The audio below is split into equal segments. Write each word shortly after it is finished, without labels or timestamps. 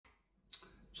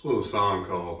It's a little song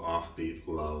called Offbeat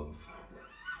Love.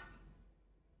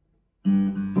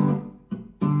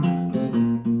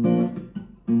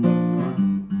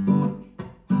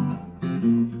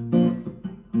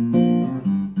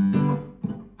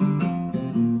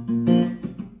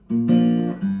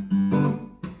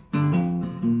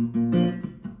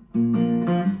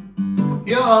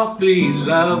 Your offbeat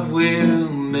love will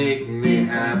make me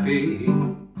happy.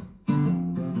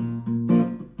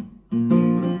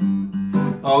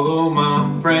 Although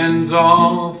my friends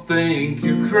all think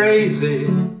you're crazy,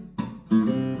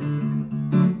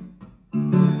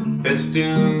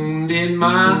 festooned in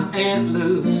my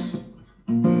antlers,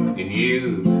 and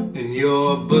you and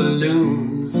your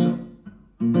balloons,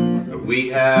 we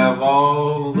have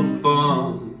all the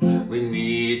fun we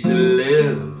need to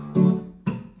live.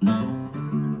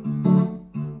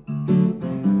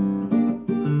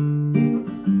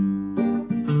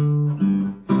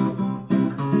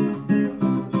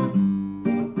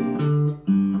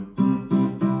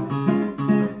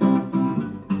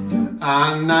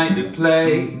 I like to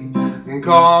play and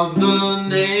cause the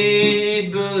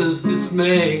neighbors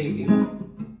dismay,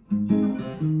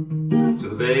 so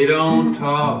they don't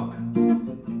talk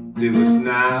to us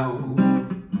now.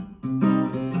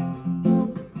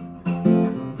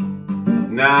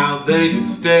 Now they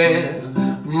just stare,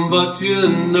 but you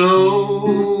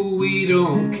know we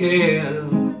don't care.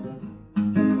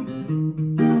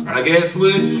 I guess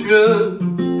we should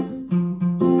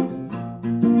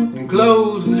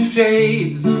close the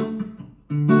shades.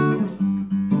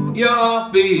 Your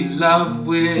offbeat love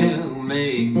will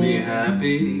make me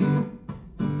happy.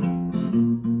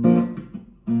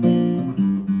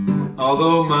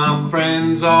 Although my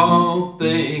friends all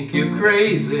think you're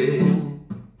crazy,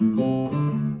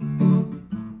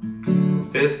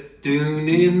 festooned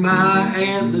in my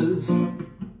antlers,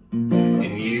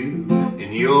 and you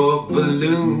and your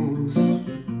balloons,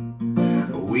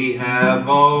 we have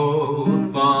all the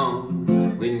fun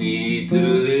we need to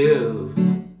live.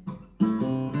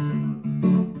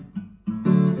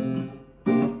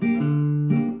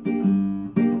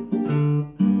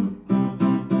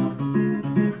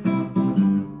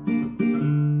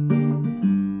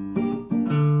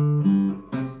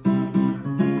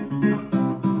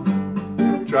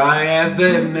 Try as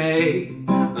they may,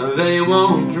 they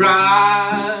won't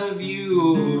drive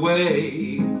you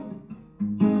away,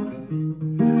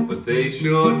 but they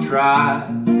sure try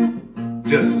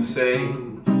just the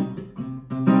same.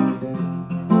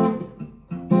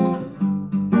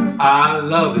 Our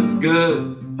love is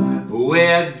good,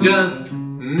 we're just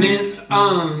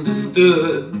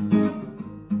misunderstood.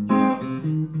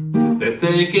 They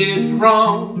think it's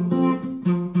wrong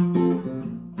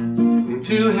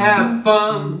to have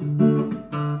fun.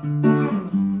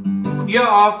 Your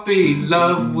offbeat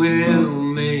love will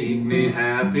make me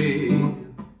happy.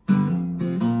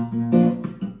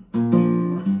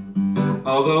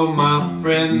 Although my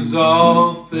friends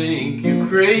all think you're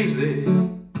crazy,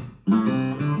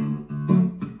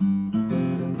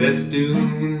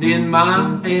 festooned in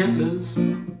my antlers,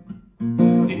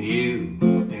 and you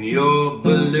and your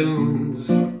balloons,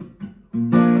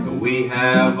 we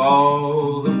have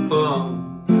all the fun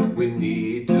we need.